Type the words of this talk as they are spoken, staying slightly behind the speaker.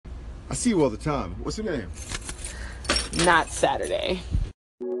I see you all the time. What's your name? Not Saturday.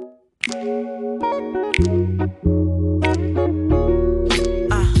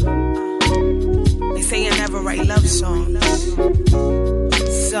 They say I never write love songs,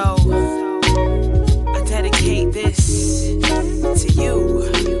 so I dedicate this to you,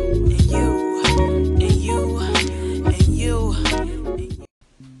 and you, and you, and you.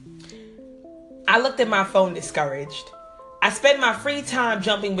 I looked at my phone discouraged. I spend my free time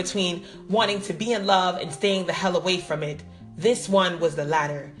jumping between wanting to be in love and staying the hell away from it. This one was the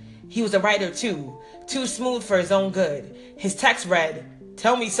latter. He was a writer too smooth for his own good. His text read,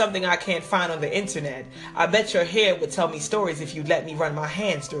 "Tell me something I can't find on the internet. I bet your hair would tell me stories if you'd let me run my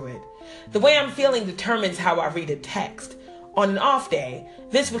hands through it." The way I'm feeling determines how I read a text. On an off day,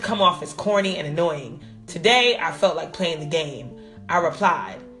 this would come off as corny and annoying. Today, I felt like playing the game. I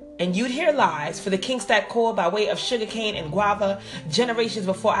replied, "And you'd hear lies, for the kinks that call by way of sugarcane and guava, generations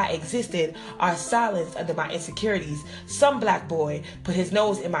before I existed, are silenced under my insecurities. Some black boy put his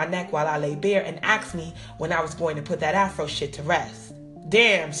nose in my neck while I lay bare and asked me when I was going to put that afro shit to rest."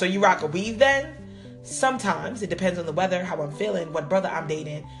 Damn, so you rock a weave then? Sometimes. It depends on the weather, how I'm feeling, what brother I'm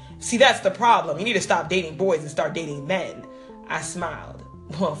dating. See, that's the problem. You need to stop dating boys and start dating men. I smiled.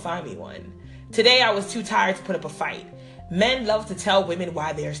 Well, find me one. Today I was too tired to put up a fight. Men love to tell women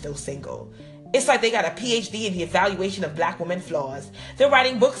why they are still single. It's like they got a PhD in the evaluation of black women flaws. They're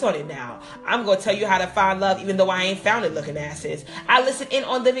writing books on it now. I'm going to tell you how to find love even though I ain't found it looking asses. I listen in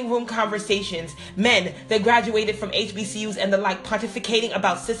on living room conversations. Men that graduated from HBCUs and the like pontificating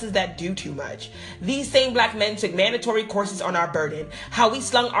about sisters that do too much. These same black men took mandatory courses on our burden. How we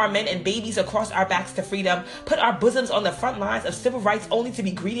slung our men and babies across our backs to freedom. Put our bosoms on the front lines of civil rights only to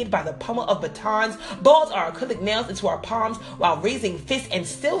be greeted by the pummel of batons. Balls our acrylic nails into our palms while raising fists and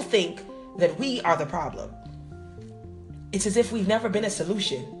still think that we are the problem. It's as if we've never been a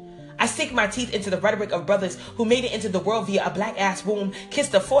solution. I sink my teeth into the rhetoric of brothers who made it into the world via a black ass womb, kiss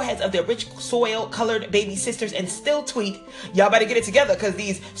the foreheads of their rich soil colored baby sisters, and still tweet, "Y'all better get it together because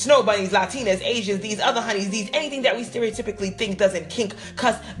these snow bunnies, Latinas, Asians, these other honeys, these anything that we stereotypically think doesn't kink,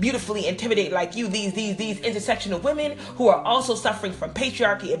 cuss, beautifully intimidate like you, these intersectional women who are also suffering from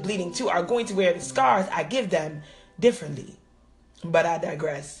patriarchy and bleeding too are going to wear the scars I give them differently." But I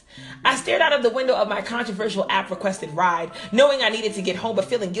digress. I stared out of the window of my controversial app-requested ride, knowing I needed to get home, but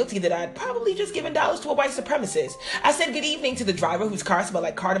feeling guilty that I'd probably just given dollars to a white supremacist. I said good evening to the driver whose car smelled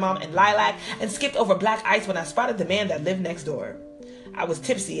like cardamom and lilac, and skipped over black ice when I spotted the man that lived next door. I was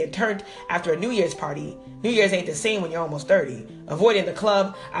tipsy and turned after a New Year's party. New Year's ain't the same when you're almost 30. Avoiding the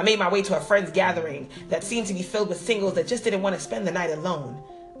club, I made my way to a friend's gathering that seemed to be filled with singles that just didn't want to spend the night alone.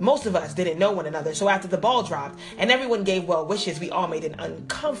 Most of us didn't know one another, so after the ball dropped and everyone gave well wishes, we all made an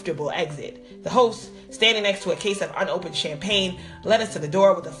uncomfortable exit. The host, standing next to a case of unopened champagne, led us to the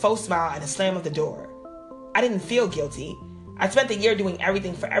door with a faux smile and a slam of the door. I didn't feel guilty. I'd spent the year doing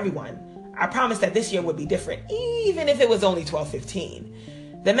everything for everyone. I promised that this year would be different, even if it was only 12:15.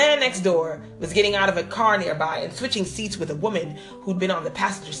 The man next door was getting out of a car nearby and switching seats with a woman who'd been on the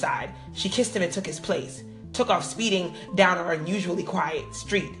passenger side. She kissed him and took his place. Took off speeding down our unusually quiet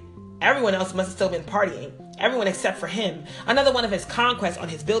street. Everyone else must have still been partying. Everyone except for him, another one of his conquests on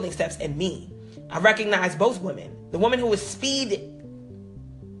his building steps, and me. I recognized both women. The woman who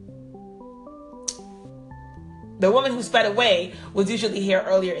sped away was usually here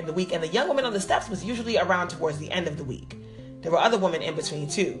earlier in the week, and the young woman on the steps was usually around towards the end of the week. There were other women in between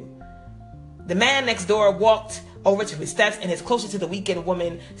too. The man next door walked over to his steps, and his closer to the weekend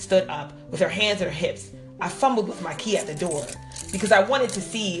woman stood up with her hands on her hips. I fumbled with my key at the door because I wanted to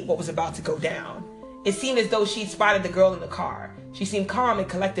see what was about to go down. It seemed as though she'd spotted the girl in the car. She seemed calm and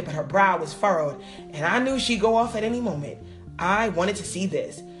collected, but her brow was furrowed, and I knew she'd go off at any moment. I wanted to see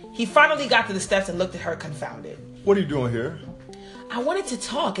this. He finally got to the steps and looked at her confounded. What are you doing here? I wanted to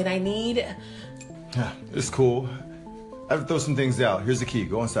talk, and I need... Yeah, it's cool. I have to throw some things out. Here's the key.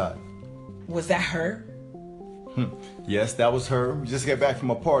 Go inside. Was that her? Yes, that was her. We just got back from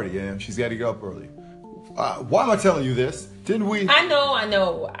a party, and she's got to get up early. Why am I telling you this? Didn't we? I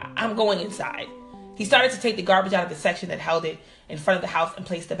know. I'm going inside. He started to take the garbage out of the section that held it in front of the house and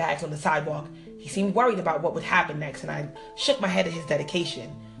placed the bags on the sidewalk. He seemed worried about what would happen next, and I shook my head at his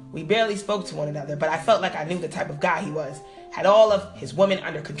dedication. We barely spoke to one another, but I felt like I knew the type of guy he was. Had all of his women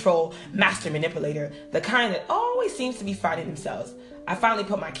under control, master manipulator, the kind that always seems to be finding themselves. I finally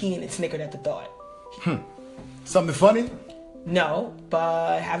put my key in and snickered at the thought. Something funny? No,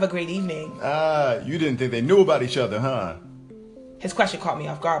 but have a great evening. You didn't think they knew about each other, huh? His question caught me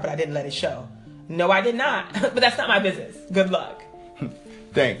off guard, but I didn't let it show. No, I did not. But that's not my business. Good luck.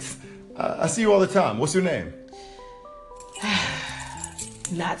 Thanks. I see you all the time. What's your name?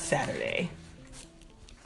 not Saturday.